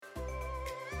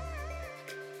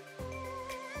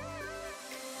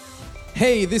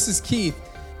Hey, this is Keith.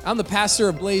 I'm the pastor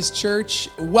of Blaze Church.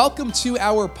 Welcome to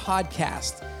our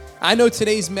podcast. I know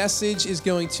today's message is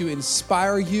going to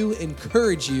inspire you,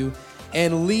 encourage you,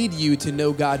 and lead you to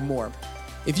know God more.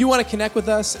 If you want to connect with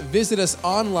us, visit us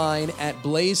online at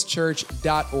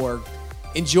blazechurch.org.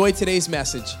 Enjoy today's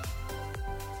message.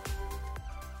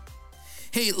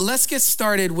 Hey, let's get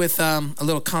started with a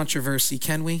little controversy,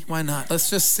 can we? Why not? Let's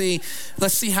see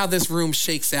how this room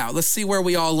shakes out. Let's see where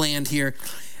we all land here.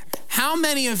 How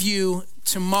many of you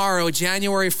tomorrow,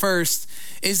 January 1st,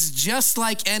 is just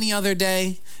like any other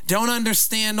day? Don't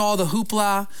understand all the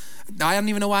hoopla. I don't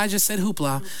even know why I just said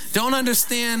hoopla. Don't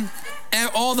understand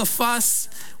all the fuss.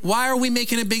 Why are we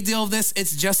making a big deal of this?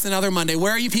 It's just another Monday.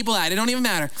 Where are you people at? It don't even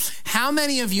matter. How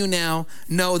many of you now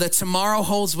know that tomorrow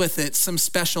holds with it some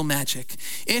special magic?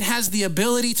 It has the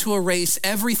ability to erase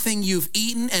everything you've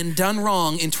eaten and done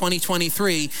wrong in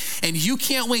 2023, and you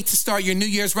can't wait to start your New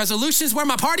Year's resolutions. Where are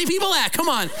my party people at? Come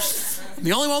on. I'm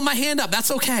the only one with my hand up. That's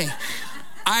okay.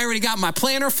 I already got my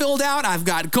planner filled out. I've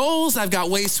got goals. I've got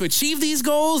ways to achieve these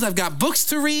goals. I've got books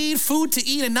to read, food to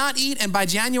eat and not eat. And by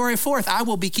January 4th, I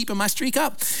will be keeping my streak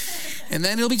up. And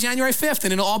then it'll be January 5th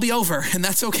and it'll all be over. And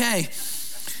that's okay.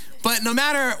 But no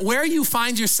matter where you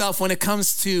find yourself when it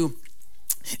comes to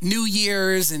New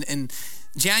Year's and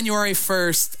January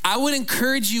 1st, I would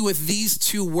encourage you with these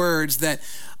two words that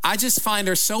I just find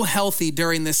are so healthy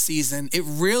during this season. It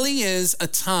really is a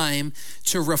time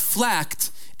to reflect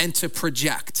and to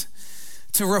project,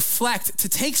 to reflect, to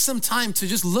take some time to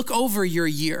just look over your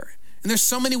year. And there's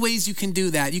so many ways you can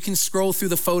do that. You can scroll through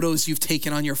the photos you've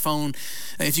taken on your phone.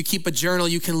 If you keep a journal,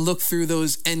 you can look through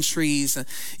those entries.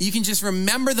 You can just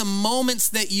remember the moments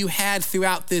that you had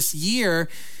throughout this year.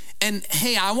 And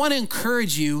hey, I want to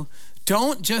encourage you,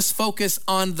 don't just focus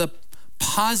on the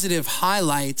positive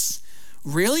highlights.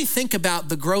 Really think about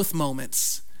the growth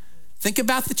moments. Think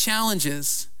about the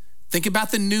challenges. Think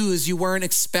about the news you weren't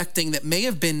expecting that may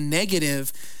have been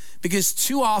negative, because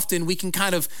too often we can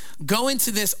kind of go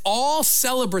into this all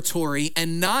celebratory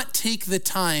and not take the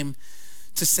time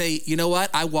to say, you know what?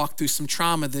 I walked through some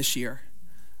trauma this year.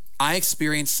 I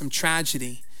experienced some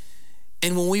tragedy.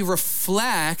 And when we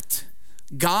reflect,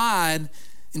 God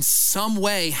in some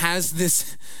way has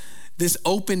this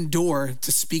open door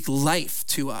to speak life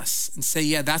to us and say,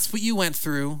 yeah, that's what you went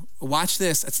through. Watch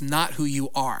this. That's not who you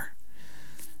are.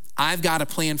 I've got a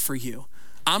plan for you.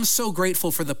 I'm so grateful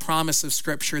for the promise of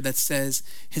Scripture that says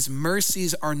his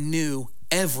mercies are new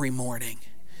every morning.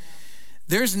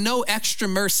 There's no extra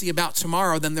mercy about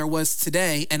tomorrow than there was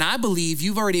today, and I believe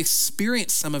you've already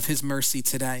experienced some of his mercy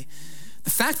today.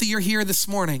 The fact that you're here this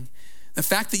morning, the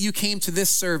fact that you came to this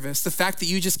service, the fact that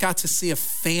you just got to see a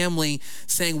family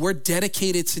saying we're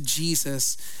dedicated to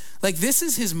Jesus, like this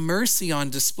is his mercy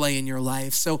on display in your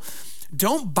life. So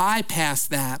don't bypass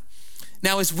that.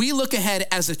 Now, as we look ahead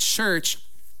as a church,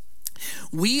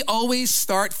 we always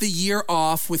start the year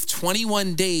off with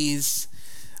 21 days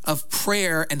of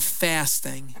prayer and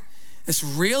fasting. It's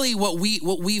really what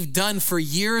we've done for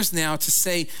years now to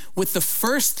say, with the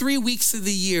first 3 weeks of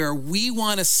the year, we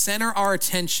want to center our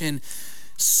attention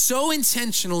so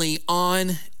intentionally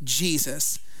on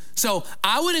Jesus. So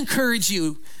I would encourage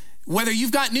you, whether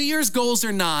you've got New Year's goals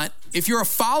or not, if you're a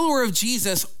follower of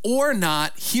Jesus or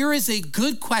not, here is a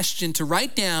good question to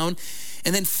write down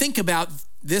and then think about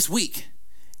this week.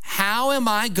 How am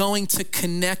I going to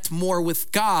connect more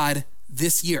with God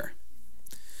this year?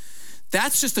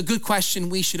 That's just a good question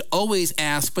we should always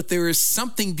ask, but there is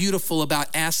something beautiful about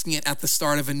asking it at the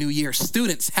start of a new year.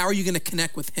 Students, how are you going to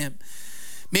connect with him?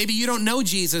 Maybe you don't know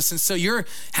Jesus, and so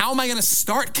how am I going to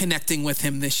start connecting with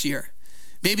him this year?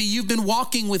 Maybe you've been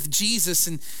walking with Jesus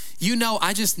and you know,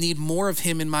 I just need more of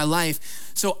him in my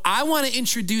life. So I want to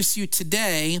introduce you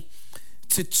today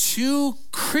to two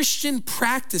Christian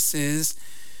practices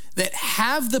that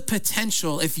have the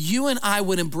potential, if you and I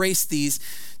would embrace these,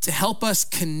 to help us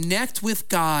connect with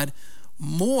God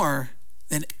more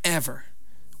than ever.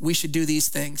 We should do these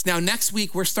things. Now, next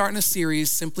week, we're starting a series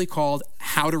simply called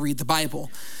How to Read the Bible.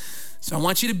 So I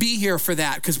want you to be here for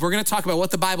that, because we're going to talk about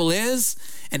what the Bible is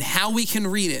and how we can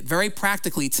read it very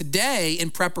practically. Today,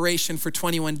 in preparation for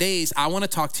 21 days, I want to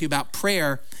talk to you about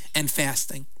prayer and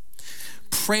fasting.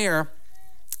 Prayer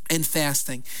and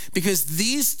fasting. Because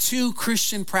these two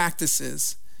Christian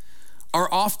practices are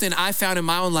often, I found in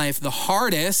my own life, the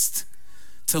hardest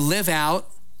to live out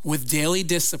with daily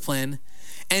discipline.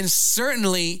 And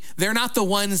certainly, they're not the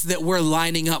ones that we're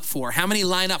lining up for. How many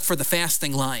line up for the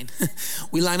fasting line?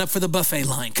 We line up for the buffet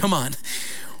line. Come on.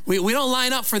 We don't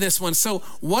line up for this one. So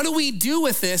what do we do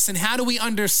with this, and how do we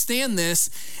understand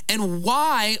this? And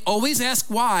why, always ask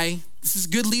why, This is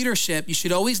good leadership. You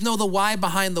should always know the why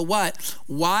behind the what.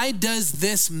 Why does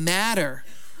this matter?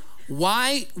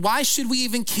 Why should we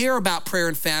even care about prayer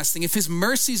and fasting? If his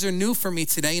mercies are new for me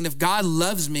today, and if God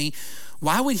loves me,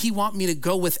 why would he want me to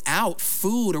go without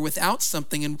food or without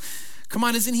something? And come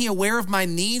on, isn't he aware of my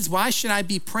needs? Why should I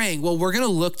be praying? Well, we're going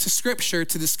to look to scripture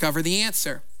to discover the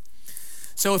answer.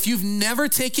 So if you've never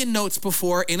taken notes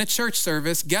before in a church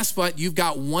service, guess what? You've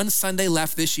got one Sunday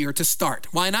left this year to start.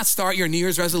 Why not start your New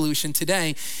Year's resolution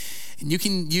today? And you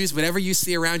can use whatever you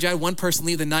see around you. I had one person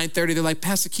leave at 9:30. They're like,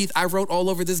 Pastor Keith, I wrote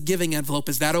all over this giving envelope.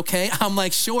 Is that okay? I'm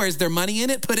like, sure. Is there money in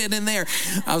it? Put it in there.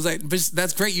 I was like,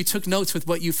 that's great. You took notes with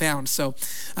what you found. So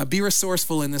be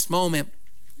resourceful in this moment.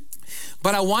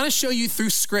 But I want to show you through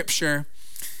scripture,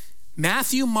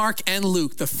 Matthew, Mark, and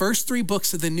Luke, the first three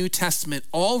books of the New Testament,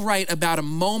 all write about a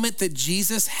moment that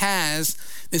Jesus has.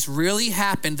 This really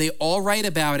happened. They all write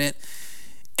about it.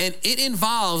 And it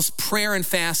involves prayer and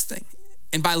fasting.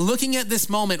 And by looking at this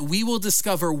moment, we will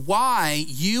discover why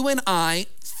you and I,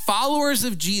 followers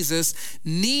of Jesus,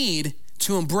 need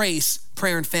to embrace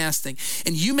prayer and fasting.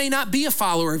 And you may not be a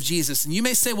follower of Jesus. And you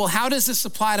may say, well, how does this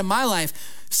apply to my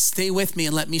life? Stay with me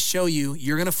and let me show you.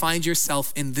 You're going to find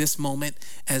yourself in this moment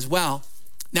as well.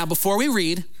 Now, before we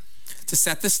read, to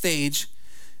set the stage,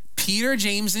 Peter,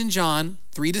 James, and John,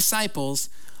 three disciples,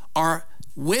 are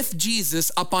with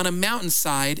Jesus up on a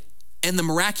mountainside, and the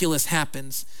miraculous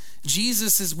happens.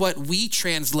 Jesus is what we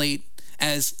translate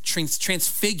as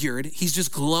transfigured. He's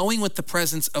just glowing with the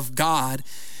presence of God.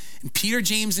 And Peter,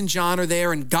 James, and John are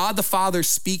there, and God the Father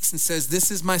speaks and says, this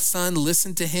is my son,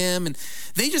 listen to him. And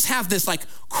they just have this like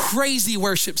crazy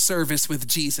worship service with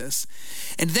Jesus.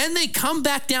 And then they come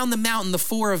back down the mountain, the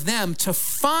four of them, to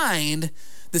find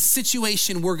the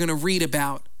situation we're going to read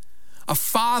about. A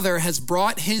father has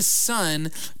brought his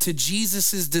son to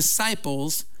Jesus's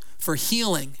disciples for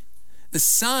healing. The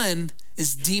son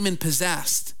is demon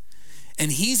possessed,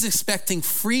 and he's expecting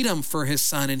freedom for his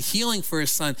son and healing for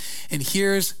his son. And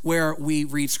here's where we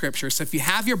read scripture. So if you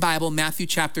have your Bible, Matthew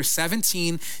chapter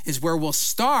 17 is where we'll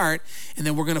start, and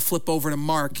then we're going to flip over to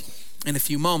Mark in a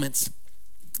few moments.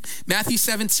 Matthew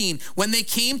 17, when they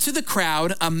came to the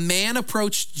crowd, a man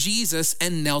approached Jesus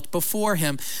and knelt before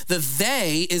him. The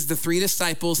they is the three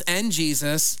disciples and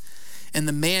Jesus, and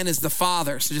the man is the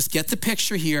Father. So just get the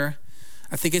picture here.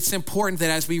 I think it's important that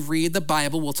as we read the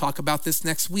Bible, we'll talk about this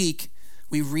next week,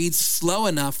 we read slow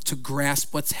enough to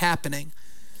grasp what's happening.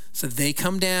 So they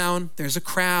come down, there's a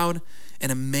crowd,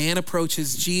 and a man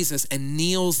approaches Jesus and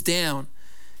kneels down.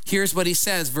 Here's what he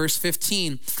says, verse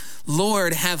 15,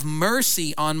 Lord, have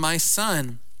mercy on my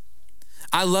son.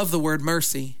 I love the word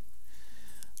mercy.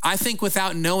 I think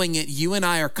without knowing it, you and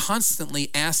I are constantly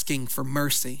asking for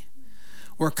mercy.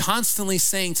 We're constantly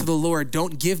saying to the Lord,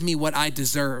 don't give me what I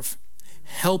deserve.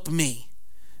 Help me,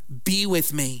 be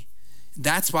with me.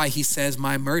 That's why he says,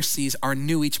 my mercies are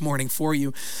new each morning for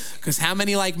you. Because how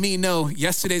many like me know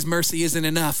yesterday's mercy isn't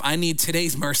enough? I need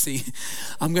today's mercy.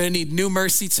 I'm going to need new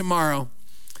mercy tomorrow.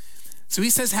 So he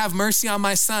says, have mercy on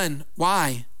my son.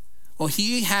 Why? Well,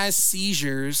 he has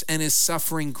seizures and is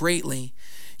suffering greatly.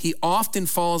 He often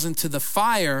falls into the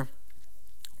fire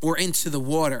or into the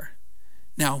water.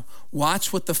 Now,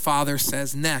 watch what the father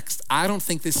says next. I don't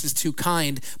think this is too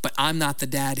kind, but I'm not the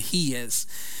dad, he is.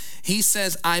 He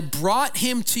says, I brought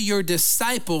him to your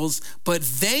disciples, but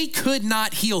they could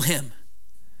not heal him.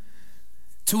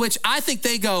 To which I think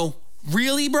they go,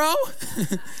 really, bro?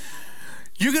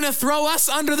 You're going to throw us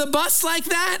under the bus like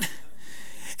that?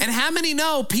 And how many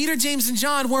know Peter, James, and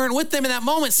John weren't with them in that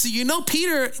moment? So you know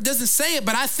Peter doesn't say it,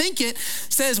 but I think it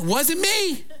says, wasn't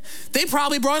me. They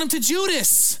probably brought him to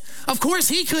Judas. Of course,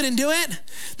 he couldn't do it.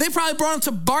 They probably brought him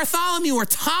to Bartholomew or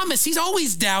Thomas. He's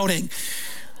always doubting.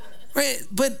 Right?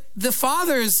 But the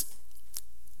father's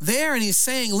there and he's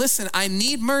saying, listen, I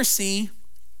need mercy.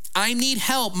 I need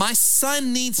help. My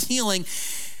son needs healing.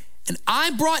 And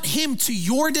I brought him to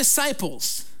your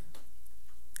disciples,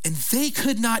 and they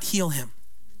could not heal him.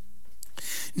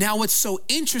 Now, what's so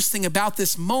interesting about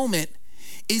this moment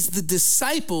is the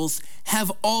disciples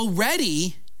have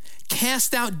already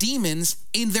cast out demons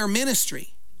in their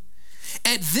ministry.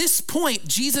 At this point,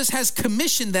 Jesus has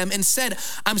commissioned them and said,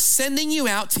 I'm sending you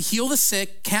out to heal the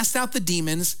sick, cast out the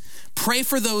demons, pray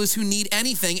for those who need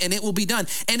anything, and it will be done.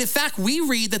 And in fact, we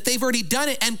read that they've already done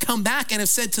it and come back and have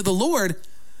said to the Lord,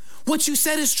 what you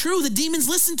said is true. The demons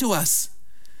listen to us.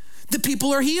 The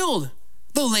people are healed.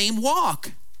 The lame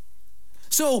walk.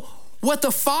 So what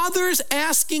the Father's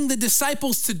asking the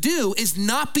disciples to do is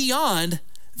not beyond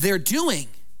their doing.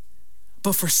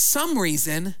 But for some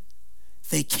reason,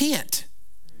 they can't.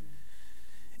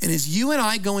 And as you and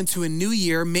I go into a new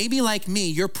year, maybe like me,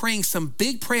 you're praying some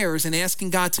big prayers and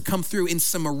asking God to come through in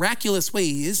some miraculous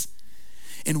ways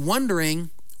and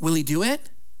wondering, will he do it?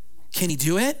 Can he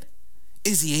do it?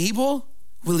 Is he able?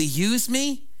 Will he use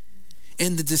me?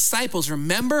 And the disciples,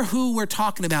 remember who we're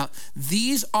talking about.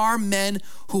 These are men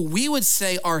who we would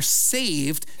say are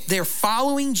saved. They're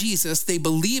following Jesus. They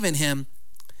believe in him.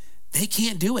 They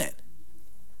can't do it.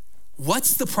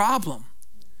 What's the problem?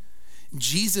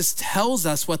 Jesus tells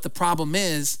us what the problem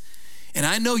is. And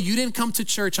I know you didn't come to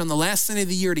church on the last Sunday of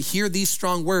the year to hear these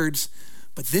strong words,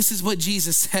 but this is what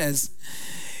Jesus says.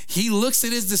 He looks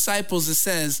at his disciples and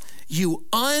says, you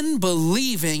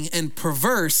unbelieving and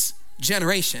perverse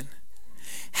generation.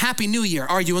 Happy New Year.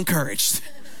 Are you encouraged?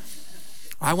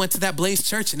 I went to that Blaze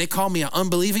church and they called me an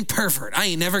unbelieving pervert. I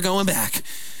ain't never going back.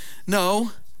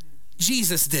 No,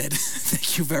 Jesus did.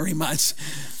 Thank you very much.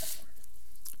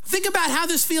 Think about how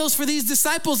this feels for these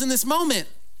disciples in this moment.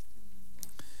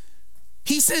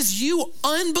 He says, you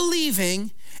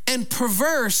unbelieving and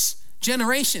perverse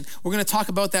generation. We're going to talk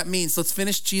about what that means. Let's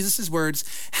finish Jesus' words.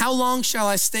 How long shall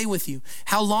I stay with you?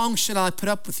 How long should I put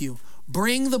up with you?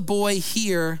 Bring the boy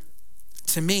here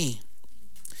to me.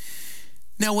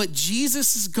 Now, what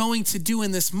Jesus is going to do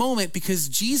in this moment, because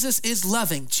Jesus is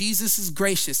loving, Jesus is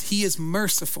gracious, he is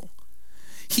merciful.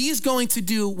 He is going to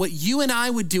do what you and I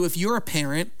would do if you're a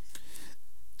parent.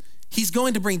 He's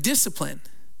going to bring discipline.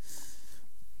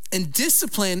 And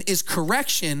discipline is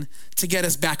correction to get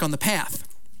us back on the path.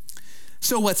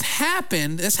 So what's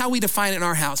happened, that's how we define it in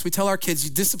our house. We tell our kids,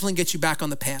 discipline gets you back on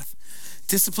the path.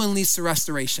 Discipline leads to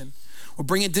restoration. We're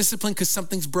bringing discipline because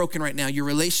something's broken right now. Your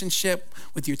relationship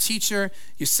with your teacher,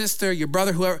 your sister, your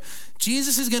brother, whoever.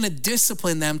 Jesus is going to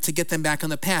discipline them to get them back on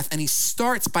the path. And he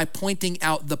starts by pointing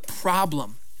out the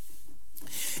problem.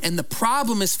 And the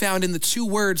problem is found in the two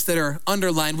words that are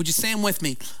underlined. Would you say them with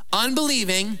me?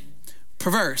 Unbelieving,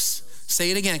 perverse.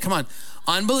 Say it again. Come on.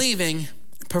 Unbelieving,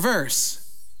 perverse.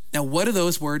 Now, what do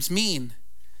those words mean?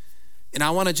 And I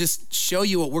want to just show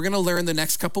you what we're going to learn the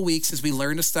next couple weeks as we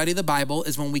learn to study the Bible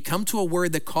is when we come to a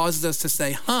word that causes us to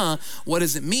say, what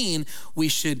does it mean? We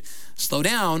should slow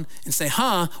down and say,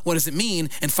 what does it mean?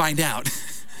 And find out.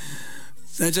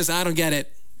 I don't get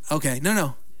it. Okay,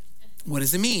 no. What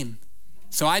does it mean?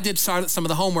 So I did some of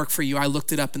the homework for you. I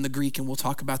looked it up in the Greek and we'll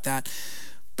talk about that.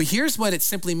 But here's what it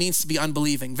simply means to be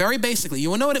unbelieving. Very basically, you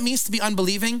want to know what it means to be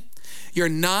unbelieving? You're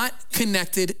not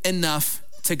connected enough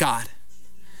to God.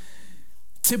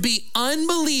 To be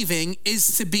unbelieving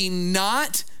is to be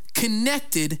not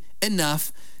connected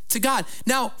enough to God.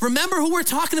 Now, remember who we're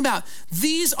talking about.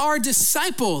 These are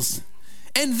disciples.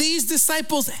 And these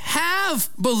disciples have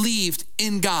believed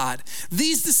in God.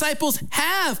 These disciples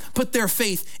have put their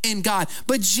faith in God.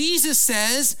 But Jesus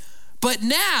says, but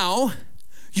now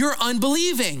you're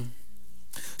unbelieving.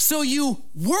 So you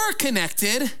were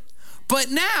connected, but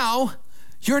now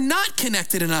you're not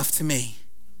connected enough to me.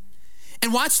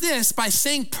 And watch this, by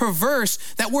saying perverse,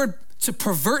 that word to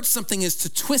pervert something is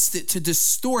to twist it, to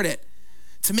distort it,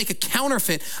 to make a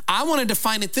counterfeit. I want to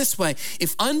define it this way.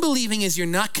 If unbelieving is you're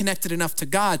not connected enough to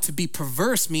God, to be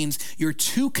perverse means you're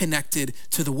too connected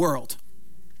to the world.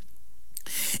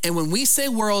 And when we say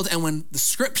world and when the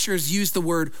scriptures use the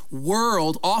word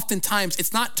world, oftentimes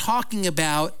it's not talking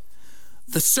about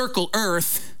the circle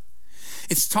earth.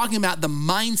 It's talking about the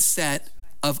mindset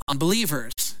of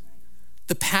unbelievers.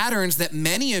 The patterns that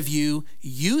many of you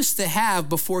used to have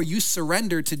before you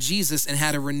surrendered to Jesus and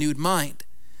had a renewed mind.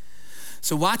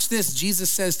 So watch this. Jesus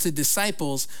says to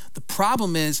disciples, the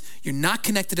problem is you're not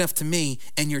connected enough to me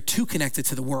and you're too connected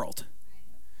to the world.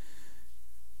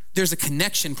 There's a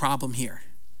connection problem here.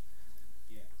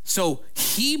 So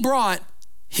he brought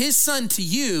his son to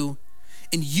you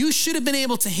and you should have been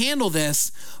able to handle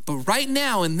this, but right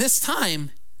now in this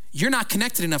time, you're not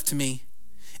connected enough to me.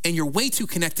 And you're way too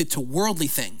connected to worldly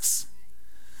things.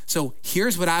 So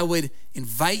here's what I would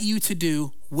invite you to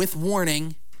do with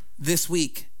warning this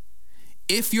week.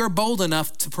 If you're bold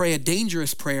enough to pray a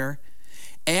dangerous prayer,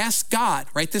 ask God,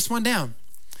 write this one down.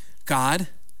 God,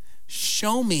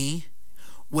 show me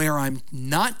where I'm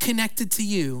not connected to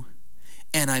you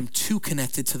and I'm too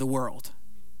connected to the world.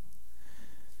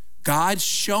 God,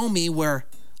 show me where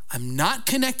I'm not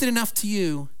connected enough to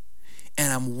you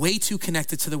and I'm way too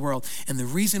connected to the world. And the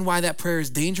reason why that prayer is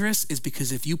dangerous is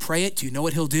because if you pray it, do you know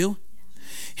what he'll do?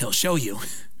 He'll show you.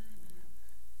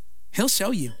 He'll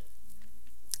show you.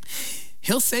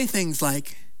 He'll say things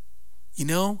like,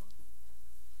 you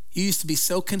used to be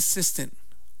so consistent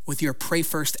with your pray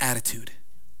first attitude.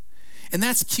 And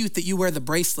that's cute that you wear the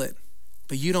bracelet,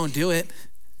 but you don't do it.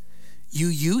 You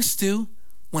used to,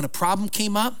 when a problem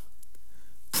came up,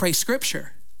 pray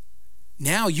scripture.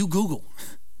 Now you Google,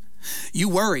 you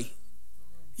worry.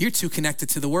 You're too connected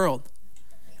to the world.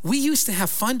 We used to have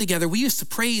fun together. We used to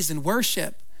praise and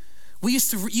worship. We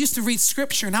used to read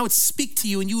scripture, and I would speak to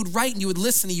you, and you would write, and you would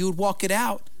listen, and you would walk it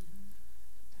out.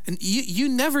 And you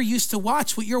never used to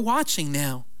watch what you're watching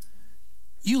now.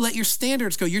 You let your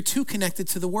standards go. You're too connected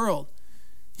to the world.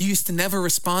 You used to never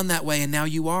respond that way, and now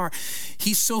you are.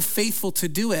 He's so faithful to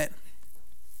do it.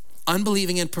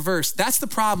 Unbelieving and perverse. That's the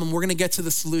problem. We're going to get to the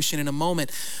solution in a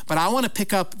moment. But I want to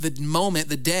pick up the moment,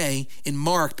 the day in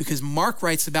Mark, because Mark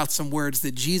writes about some words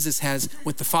that Jesus has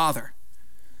with the Father.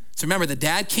 So remember, the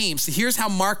dad came. So here's how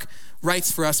Mark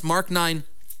writes for us. Mark 9,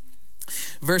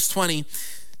 verse 20.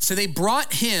 So they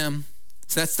brought him,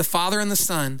 so that's the Father and the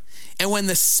Son. And when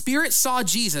the Spirit saw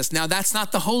Jesus, now that's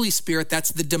not the Holy Spirit,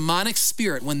 that's the demonic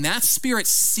spirit. When that spirit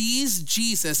sees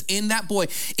Jesus in that boy,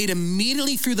 it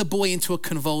immediately threw the boy into a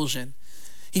convulsion.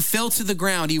 He fell to the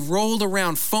ground. He rolled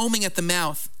around, foaming at the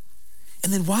mouth.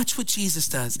 And then watch what Jesus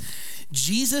does.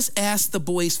 Jesus asked the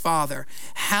boy's father,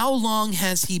 how long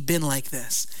has he been like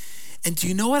this? And do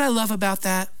you know what I love about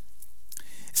that?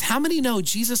 Is how many know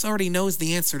Jesus already knows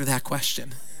the answer to that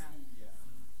question?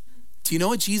 Do you know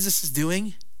what Jesus is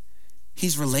doing?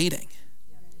 He's relating.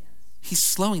 He's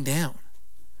slowing down.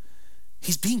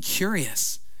 He's being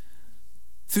curious.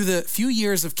 Through the few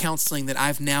years of counseling that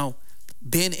I've now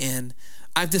been in,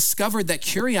 I've discovered that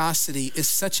curiosity is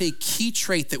such a key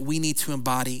trait that we need to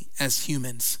embody as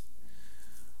humans.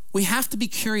 We have to be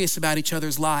curious about each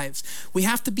other's lives. We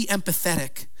have to be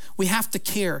empathetic. We have to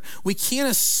care. We can't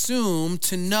assume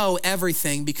to know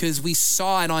everything because we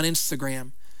saw it on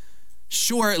Instagram.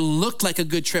 Sure, it looked like a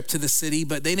good trip to the city,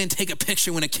 but they didn't take a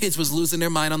picture when a kid was losing their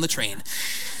mind on the train.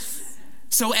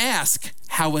 So ask,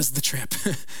 how was the trip?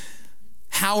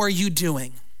 How are you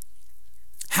doing?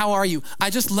 How are you? I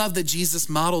just love that Jesus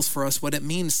models for us what it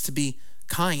means to be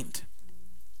kind.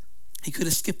 He could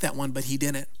have skipped that one, but he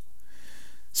didn't.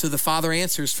 So the Father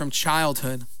answers from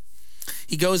childhood.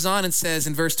 He goes on and says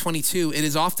in verse 22, it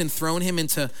has often thrown him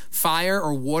into fire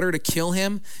or water to kill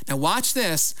him. Now watch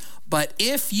this. But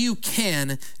if you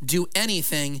can do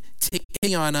anything, take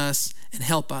pity on us and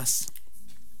help us.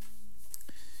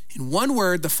 In one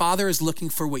word, the Father is looking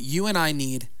for what you and I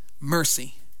need,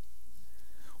 mercy.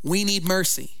 We need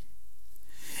mercy.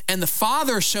 And the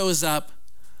Father shows up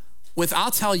with,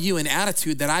 I'll tell you, an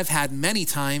attitude that I've had many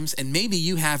times, and maybe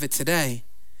you have it today.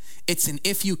 It's an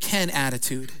if you can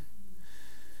attitude.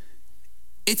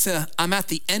 It's a I'm at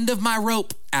the end of my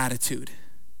rope attitude.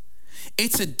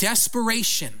 It's a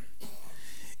desperation.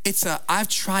 It's a I've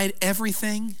tried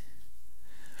everything.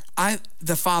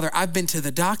 The Father, I've been to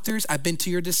the doctors, I've been to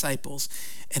your disciples,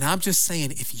 and I'm just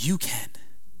saying, if you can.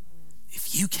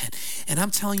 And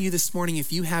I'm telling you this morning,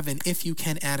 if you have an if you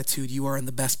can attitude, you are in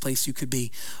the best place you could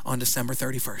be on December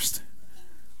 31st.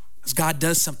 Because God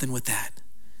does something with that.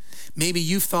 Maybe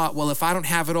you've thought, well, if I don't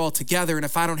have it all together and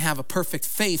if I don't have a perfect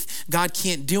faith, God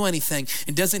can't do anything.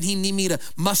 And doesn't he need me to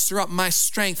muster up my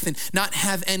strength and not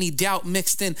have any doubt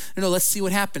mixed in? No, let's see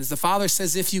what happens. The Father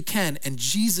says, if you can. And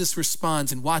Jesus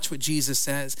responds, and watch what Jesus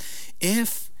says.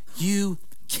 If you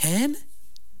can?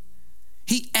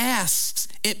 He asks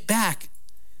it back.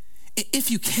 If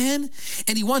you can?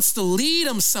 And he wants to lead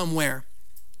him somewhere.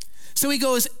 So he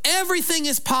goes, everything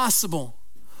is possible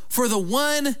for the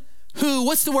one who,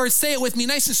 what's the word? Say it with me,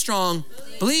 nice and strong.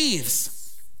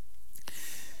 Believes.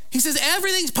 He says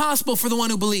everything's possible for the one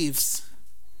who believes.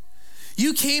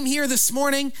 You came here this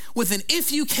morning with an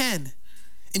if you can.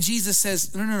 And Jesus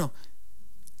says, no.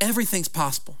 Everything's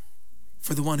possible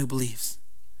for the one who believes.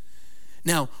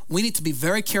 Now, we need to be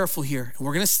very careful here. And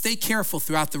we're going to stay careful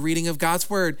throughout the reading of God's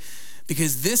word,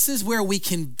 because this is where we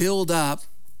can build up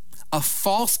a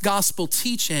false gospel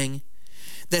teaching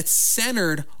that's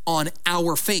centered on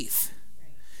our faith.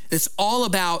 It's all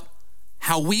about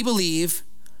how we believe,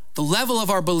 the level of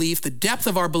our belief, the depth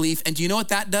of our belief. And do you know what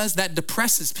that does? That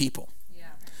depresses people. Yeah.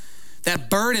 That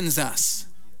burdens us.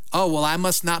 Oh, well, I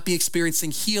must not be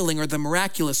experiencing healing or the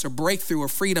miraculous or breakthrough or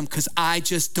freedom because I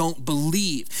just don't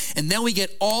believe. And then we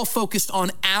get all focused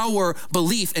on our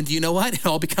belief. And do you know what? It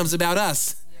all becomes about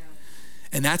us. Yeah.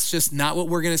 And that's just not what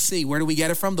we're going to see. Where do we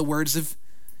get it from? The words of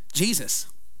Jesus.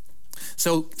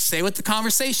 So say with the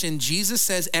conversation, Jesus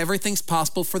says everything's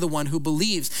possible for the one who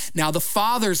believes. Now the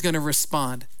Father's going to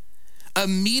respond.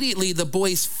 Immediately the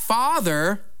boy's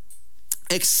father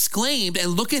exclaimed,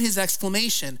 and look at his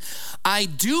exclamation, I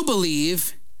do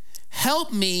believe,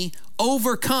 help me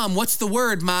overcome, what's the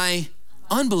word? My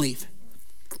unbelief.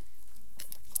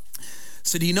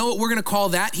 So do you know what we're going to call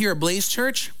that here at Blaze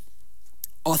Church?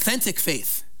 Authentic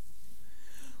faith.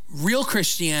 Real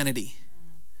Christianity.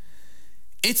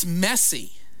 It's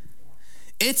messy.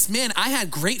 Man, I had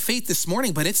great faith this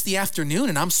morning, but it's the afternoon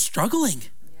and I'm struggling.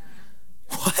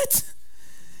 Yeah. What?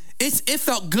 It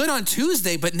felt good on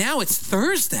Tuesday, but now it's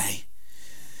Thursday.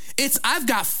 I've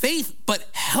got faith, but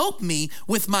help me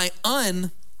with my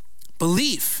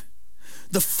unbelief.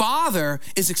 The Father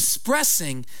is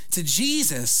expressing to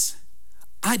Jesus,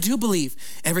 I do believe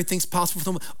everything's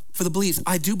possible for the believers.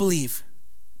 I do believe,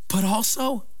 but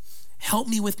also help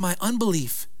me with my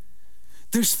unbelief.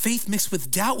 There's faith mixed with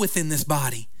doubt within this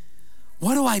body.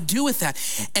 What do I do with that?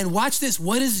 And watch this.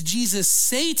 What does Jesus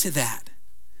say to that?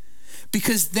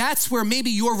 Because that's where maybe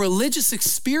your religious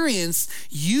experience,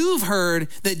 you've heard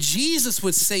that Jesus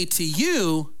would say to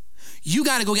you, you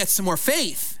got to go get some more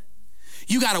faith.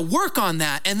 You got to work on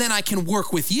that, and then I can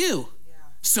work with you. Yeah.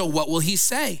 So what will he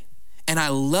say? And I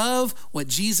love what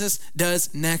Jesus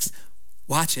does next.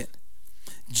 Watch it.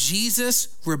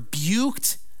 Jesus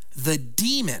rebuked the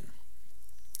demon,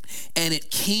 and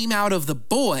it came out of the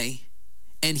boy,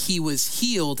 and he was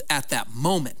healed at that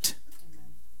moment. Amen.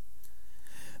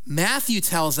 Matthew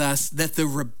tells us that the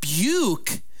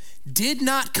rebuke did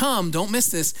not come, don't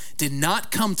miss this, did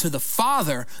not come to the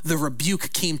Father. The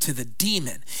rebuke came to the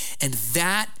demon. And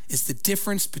that is the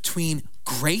difference between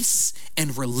grace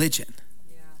and religion.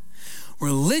 Yeah.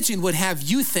 Religion would have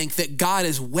you think that God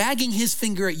is wagging his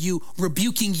finger at you,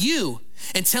 rebuking you,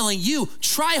 and telling you,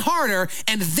 try harder,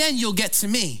 and then you'll get to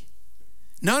me.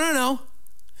 No.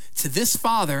 To this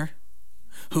Father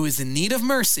who is in need of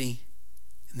mercy,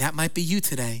 and that might be you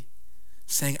today,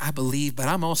 saying, I believe, but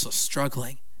I'm also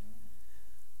struggling.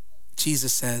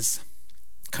 Jesus says,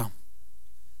 come.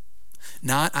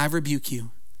 Not I rebuke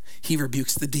you. He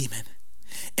rebukes the demon.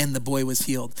 And the boy was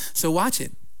healed. So watch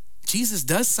it. Jesus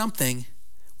does something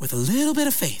with a little bit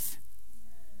of faith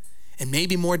and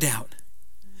maybe more doubt.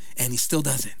 And he still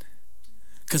does it.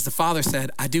 Because the Father said,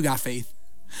 I do got faith,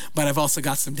 but I've also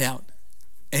got some doubt.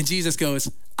 And Jesus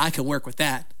goes, I can work with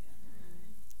that.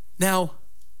 Now,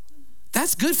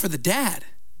 that's good for the dad.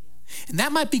 And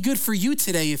that might be good for you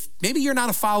today. If maybe you're not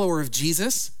a follower of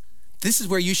Jesus, this is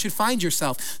where you should find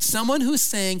yourself. Someone who's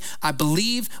saying, I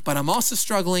believe, but I'm also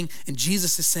struggling. And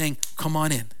Jesus is saying, come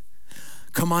on in.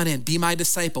 Come on in, be my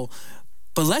disciple.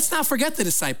 But let's not forget the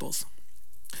disciples.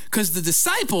 Because the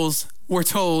disciples were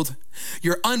told,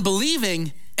 you're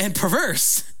unbelieving and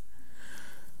perverse.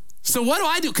 So what do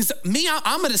I do? Because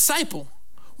I'm a disciple.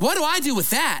 What do I do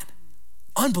with that?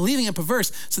 Unbelieving and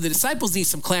perverse. So the disciples need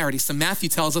some clarity. So Matthew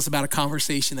tells us about a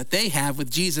conversation that they have with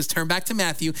Jesus. Turn back to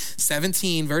Matthew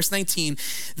 17, verse 19.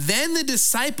 Then the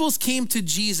disciples came to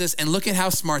Jesus, and look at how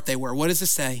smart they were. What does it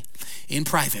say? In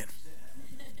private.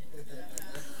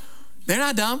 They're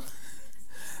not dumb.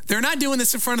 They're not doing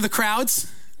this in front of the crowds.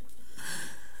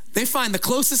 They find the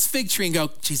closest fig tree and go,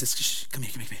 Jesus, shh, come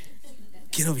here.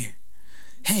 Get over here.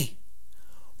 Hey,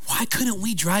 why couldn't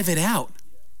we drive it out?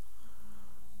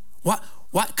 What?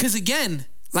 Because again,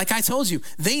 like I told you,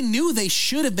 they knew they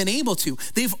should have been able to.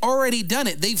 They've already done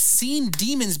it. They've seen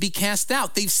demons be cast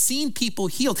out. They've seen people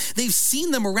healed. They've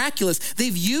seen the miraculous.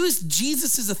 They've used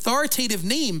Jesus's authoritative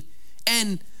name.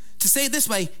 And to say it this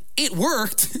way, it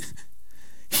worked.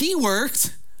 He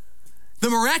worked. The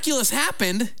miraculous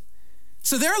happened.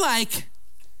 So they're like,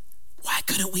 why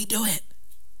couldn't we do it?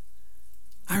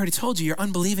 I already told you, you're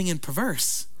unbelieving and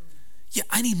perverse. Yeah,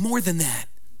 I need more than that.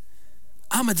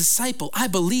 I'm a disciple. I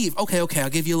believe. Okay, I'll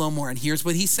give you a little more. And here's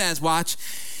what he says. Watch.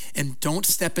 And don't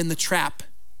step in the trap.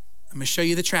 I'm going to show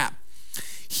you the trap.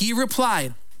 He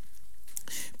replied,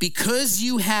 because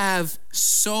you have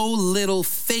so little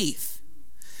faith.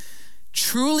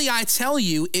 Truly, I tell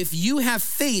you, if you have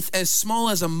faith as small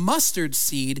as a mustard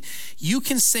seed, you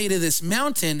can say to this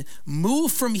mountain,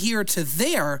 move from here to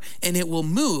there, and it will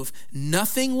move.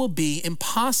 Nothing will be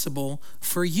impossible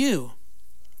for you.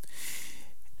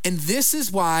 And this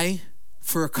is why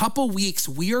for a couple weeks,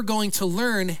 we are going to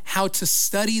learn how to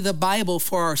study the Bible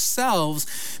for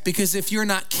ourselves, because if you're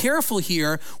not careful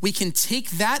here, we can take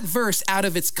that verse out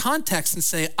of its context and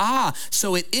say,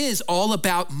 so it is all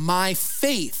about my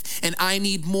faith and I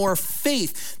need more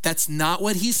faith. That's not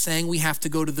what he's saying. We have to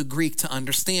go to the Greek to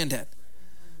understand it.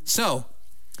 So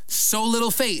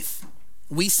little faith.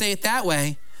 We say it that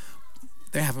way.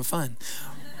 They're having fun.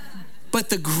 But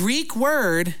the Greek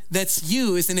word that's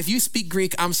used, and if you speak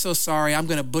Greek, I'm so sorry, I'm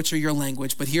going to butcher your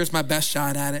language, but here's my best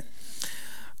shot at it.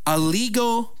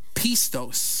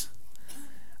 Aligopistos.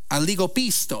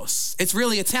 Aligopistos. It's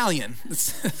really Italian.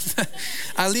 It's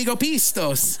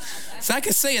aligopistos. So I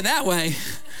can say it that way.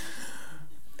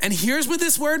 And here's what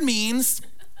this word means.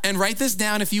 And write this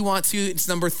down if you want to. It's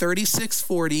number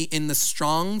 3640 in the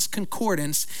Strong's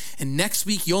Concordance. And next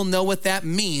week, you'll know what that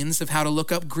means of how to look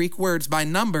up Greek words by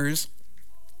numbers.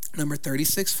 Number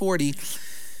 3640,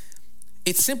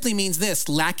 it simply means this: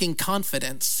 lacking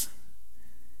confidence.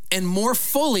 And more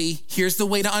fully, here's the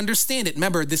way to understand it.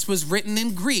 Remember, this was written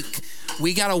in Greek.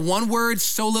 We got a one word,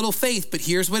 so little faith, but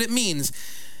here's what it means.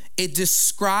 It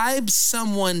describes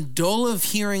someone dull of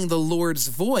hearing the Lord's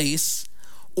voice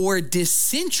or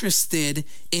disinterested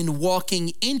in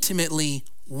walking intimately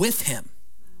with him.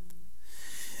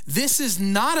 This is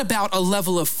not about a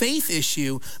level of faith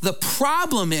issue. The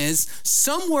problem is,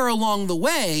 somewhere along the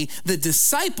way, the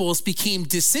disciples became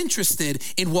disinterested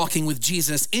in walking with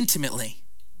Jesus intimately.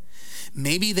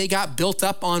 Maybe they got built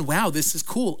up on, wow, this is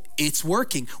cool. It's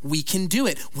working. We can do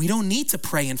it. We don't need to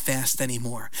pray and fast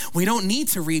anymore. We don't need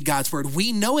to read God's word.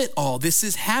 We know it all. This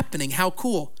is happening. How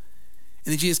cool.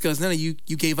 And then Jesus goes, no, you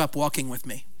gave up walking with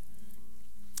me.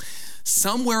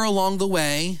 Somewhere along the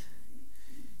way,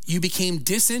 you became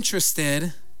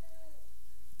disinterested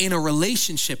in a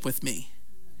relationship with me.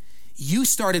 You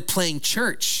started playing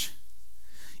church.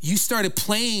 You started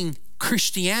playing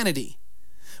Christianity,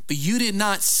 but you did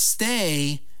not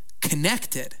stay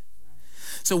connected.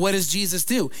 So what does Jesus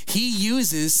do? He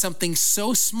uses something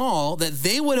so small that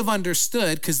they would have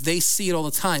understood because they see it all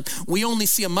the time. We only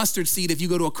see a mustard seed if you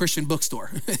go to a Christian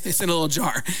bookstore. It's in a little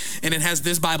jar and it has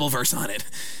this Bible verse on it.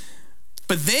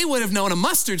 But they would have known a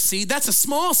mustard seed, that's a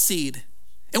small seed.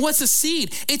 And what's a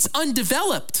seed? It's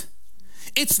undeveloped.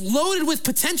 It's loaded with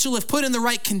potential if put in the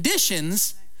right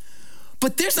conditions,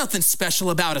 but there's nothing special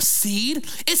about a seed.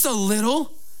 It's a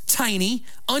little, tiny,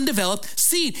 undeveloped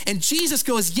seed. And Jesus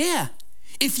goes, yeah,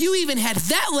 if you even had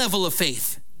that level of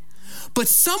faith, but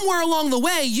somewhere along the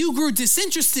way, you grew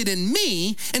disinterested in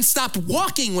me and stopped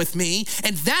walking with me.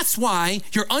 And that's why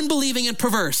you're unbelieving and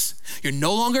perverse. You're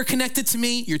no longer connected to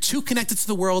me. You're too connected to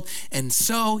the world. And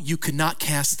so you could not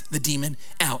cast the demon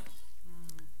out.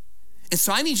 And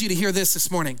so I need you to hear this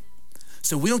morning.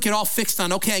 So we don't get all fixed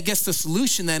on, okay, I guess the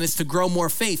solution then is to grow more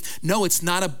faith. No, it's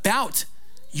not about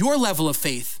your level of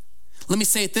faith. Let me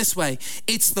say it this way.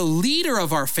 It's the leader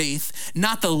of our faith,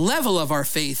 not the level of our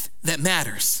faith, that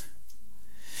matters.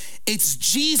 It's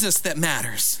Jesus that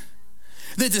matters.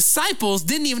 The disciples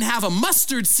didn't even have a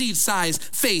mustard seed size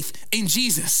faith in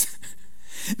Jesus.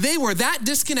 They were that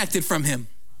disconnected from him,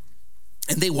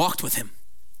 and they walked with him.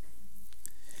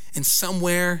 And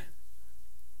somewhere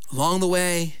along the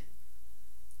way,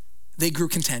 they grew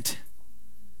content.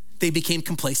 They became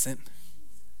complacent.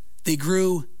 They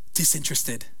grew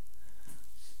disinterested.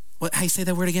 How you say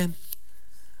that word again?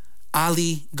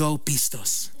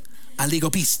 Aligopistos.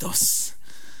 Aligopistos.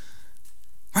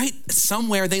 Right?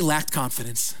 Somewhere they lacked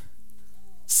confidence.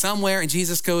 Somewhere, and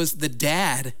Jesus goes, the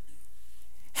dad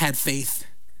had faith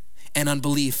and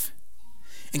unbelief.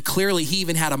 And clearly he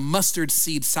even had a mustard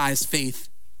seed sized faith.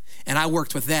 And I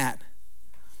worked with that.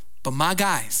 But my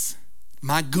guys,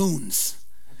 my goons,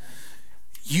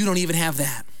 you don't even have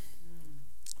that.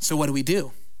 So what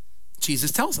do?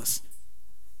 Jesus tells us.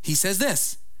 He says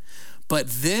this, but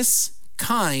this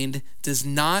kind does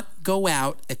not go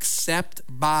out except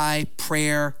by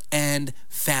prayer and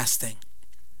fasting.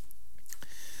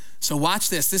 So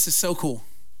watch this. This is so cool.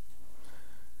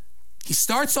 He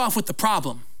starts off with the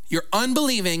problem. You're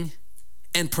unbelieving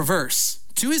and perverse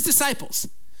to his disciples.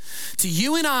 To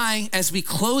you and I, as we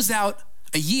close out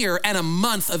a year and a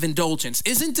month of indulgence.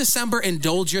 Isn't December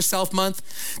Indulge Yourself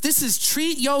month? This is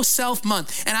Treat Yourself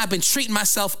month. And I've been treating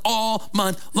myself all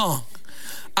month long.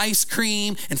 Ice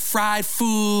cream and fried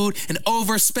food and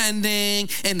overspending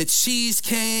and the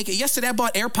cheesecake. Yesterday I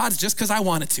bought AirPods just because I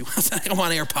wanted to. I said, I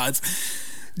want AirPods.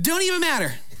 Don't even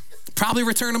matter. Probably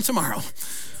return them tomorrow.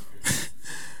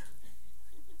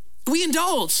 We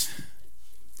indulge.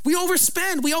 We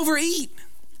overspend. We overeat.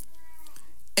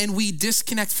 And we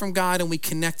disconnect from God and we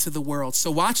connect to the world.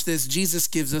 So watch this. Jesus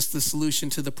gives us the solution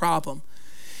to the problem.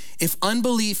 If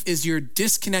unbelief is you're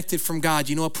disconnected from God,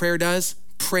 you know what prayer does?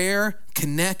 Prayer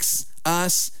connects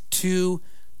us to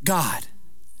God.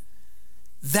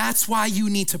 That's why you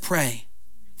need to pray.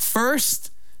 First,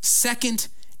 second,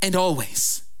 and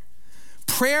always.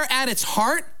 Prayer at its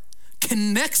heart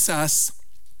connects us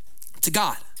to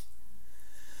God.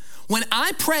 When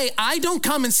I pray, I don't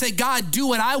come and say, God, do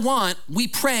what I want. We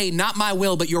pray, not my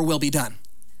will, but your will be done.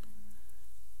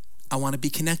 I want to be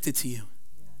connected to you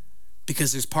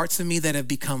because there's parts of me that have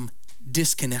become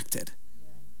disconnected.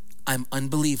 I'm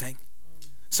unbelieving.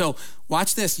 So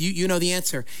watch this. You know the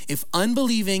answer. If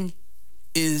unbelieving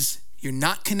is you're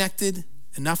not connected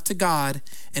enough to God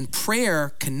and prayer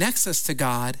connects us to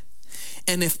God,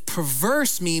 and if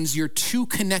perverse means you're too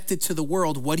connected to the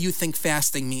world, what do you think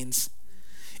fasting means?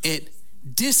 It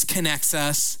disconnects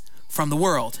us from the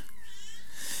world.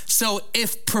 So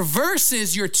if perverse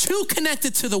is you're too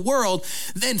connected to the world,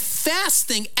 then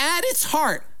fasting at its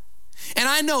heart. And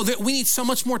I know that we need so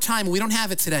much more time. We don't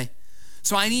have it today.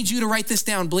 So I need you to write this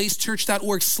down,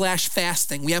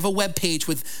 blazechurch.org/fasting. We have a webpage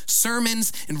with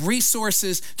sermons and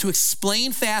resources to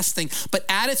explain fasting. But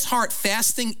at its heart,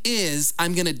 fasting is,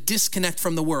 I'm going to disconnect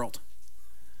from the world.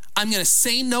 I'm going to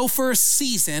say no for a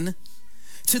season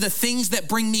to the things that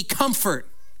bring me comfort,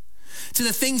 to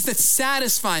the things that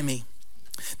satisfy me.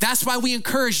 That's why we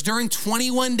encourage during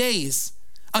 21 days,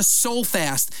 a soul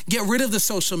fast. Get rid of the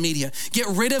social media. Get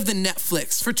rid of the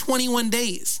Netflix for 21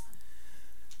 days.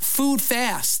 Food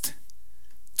fast.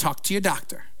 Talk to your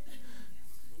doctor.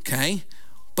 Okay?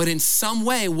 But in some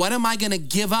way, what am I going to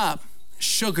give up?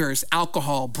 Sugars,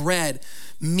 alcohol, bread,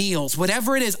 meals,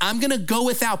 whatever it is, I'm going to go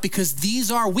without because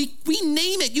these are, we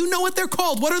name it. You know what they're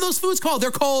called. What are those foods called? They're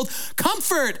called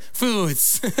comfort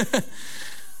foods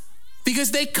because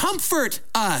they comfort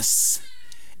us.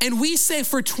 And we say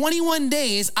for 21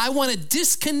 days, I want to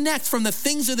disconnect from the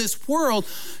things of this world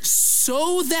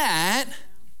so that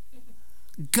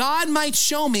God might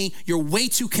show me you're way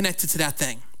too connected to that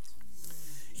thing.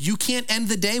 You can't end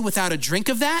the day without a drink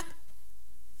of that.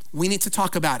 We need to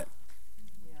talk about it.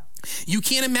 You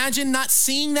can't imagine not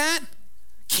seeing that.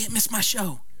 Can't miss my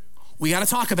show. We got to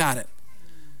talk about it.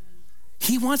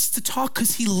 He wants to talk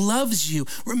because he loves you.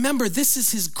 Remember, this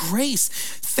is his grace.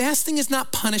 Fasting is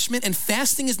not punishment and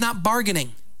fasting is not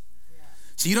bargaining.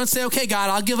 So you don't say, okay, God,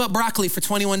 I'll give up broccoli for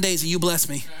 21 days and you bless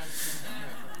me.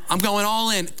 I'm going all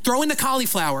in. Throw in the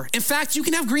cauliflower. In fact, you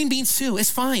can have green beans too. It's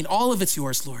fine. All of it's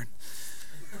yours, Lord.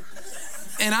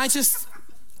 And I just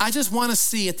want to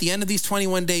see at the end of these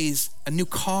 21 days, a new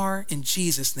car in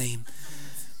Jesus' name.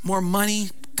 More money.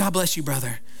 God bless you,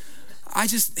 brother.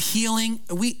 Healing.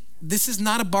 This is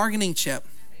not a bargaining chip.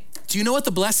 Do you know what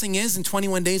the blessing is in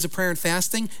 21 days of prayer and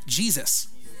fasting? Jesus.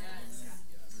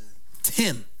 It's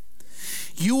him.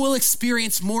 You will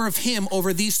experience more of him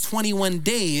over these 21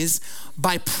 days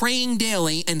by praying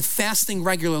daily and fasting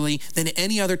regularly than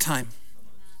any other time.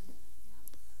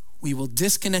 We will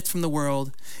disconnect from the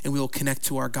world and we will connect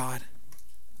to our God.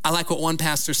 I like what one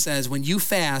pastor says, when you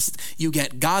fast, you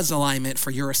get God's alignment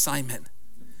for your assignment.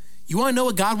 You want to know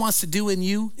what God wants to do in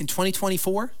you in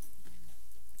 2024?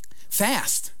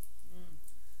 Fast.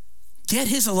 Get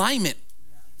his alignment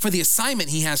for the assignment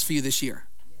he has for you this year.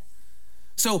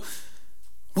 So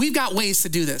we've got ways to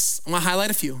do this. I want to highlight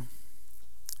a few.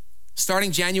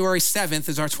 Starting January 7th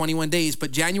is our 21 days,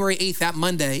 but January 8th, that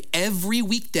Monday, every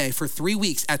weekday for 3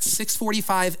 weeks at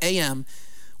 6:45 a.m.,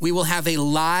 we will have a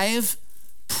live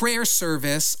prayer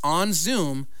service on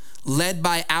Zoom led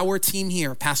by our team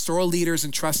here, pastoral leaders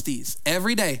and trustees.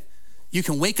 Every day, you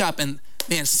can wake up and,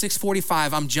 man,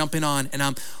 6:45, I'm jumping on,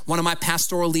 and one of my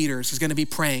pastoral leaders is going to be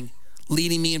praying,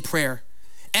 leading me in prayer.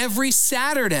 Every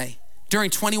Saturday during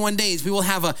 21 days, we will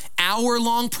have an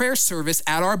hour-long prayer service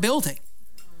at our building.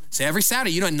 So every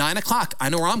Saturday, at 9 o'clock, I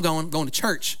know where I'm going to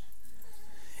church.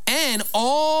 And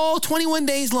all 21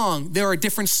 days long, there are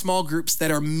different small groups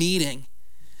that are meeting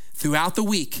throughout the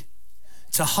week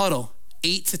to huddle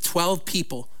 8 to 12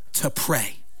 people to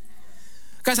pray.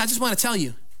 Guys, I just want to tell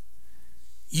you,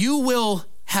 you will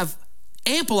have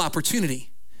ample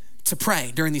opportunity to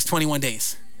pray during these 21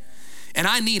 days. And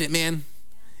I need it, man.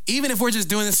 Even if we're just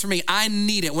doing this for me, I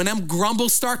need it. When them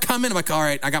grumbles start coming, I'm like, all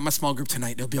right, I got my small group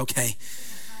tonight. It'll be okay.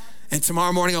 And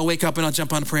tomorrow morning, I'll wake up and I'll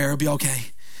jump on prayer. It'll be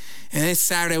okay. And it's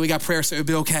Saturday, we got prayer, so it'll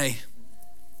be okay.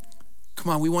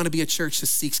 Come on, we want to be a church that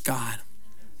seeks God,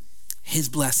 his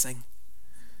blessing.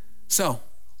 So,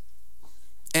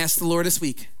 ask the Lord this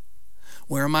week,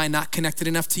 where am I not connected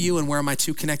enough to you and where am I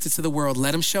too connected to the world?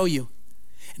 Let him show you.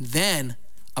 And then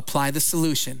apply the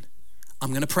solution.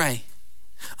 I'm going to pray.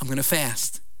 I'm going to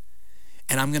fast.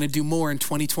 And I'm going to do more in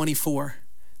 2024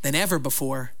 than ever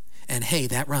before. And hey,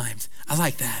 that rhymed. I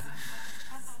like that.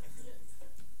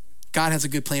 God has a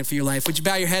good plan for your life. Would you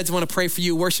bow your heads? I want to pray for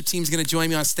you. Worship team's going to join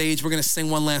me on stage. We're going to sing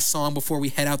one last song before we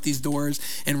head out these doors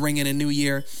and ring in a new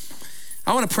year.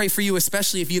 I want to pray for you,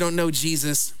 especially if you don't know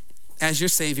Jesus as your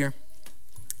Savior.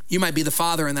 You might be the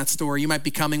father in that story. You might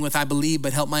be coming with, I believe,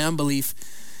 but help my unbelief.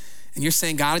 And you're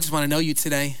saying, God, I just want to know you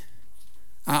today.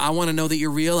 I want to know that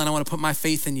you're real and I want to put my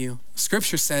faith in you.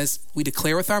 Scripture says we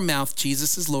declare with our mouth,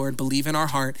 Jesus is Lord, believe in our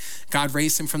heart, God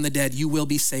raised him from the dead, you will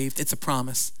be saved. It's a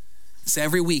promise. So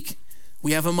every week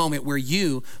we have a moment where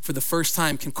you, for the first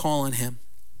time, can call on him.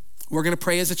 We're going to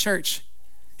pray as a church.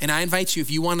 And I invite you, if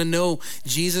you want to know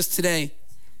Jesus today,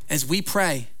 as we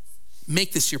pray,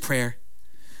 make this your prayer.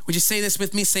 Would you say this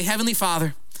with me? Say, Heavenly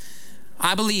Father,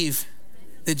 I believe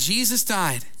that Jesus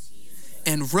died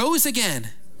and rose again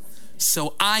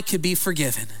so I could be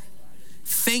forgiven.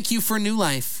 Thank you for new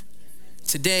life.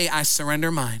 Today I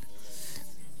surrender mine.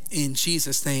 In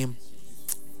Jesus' name,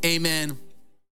 amen.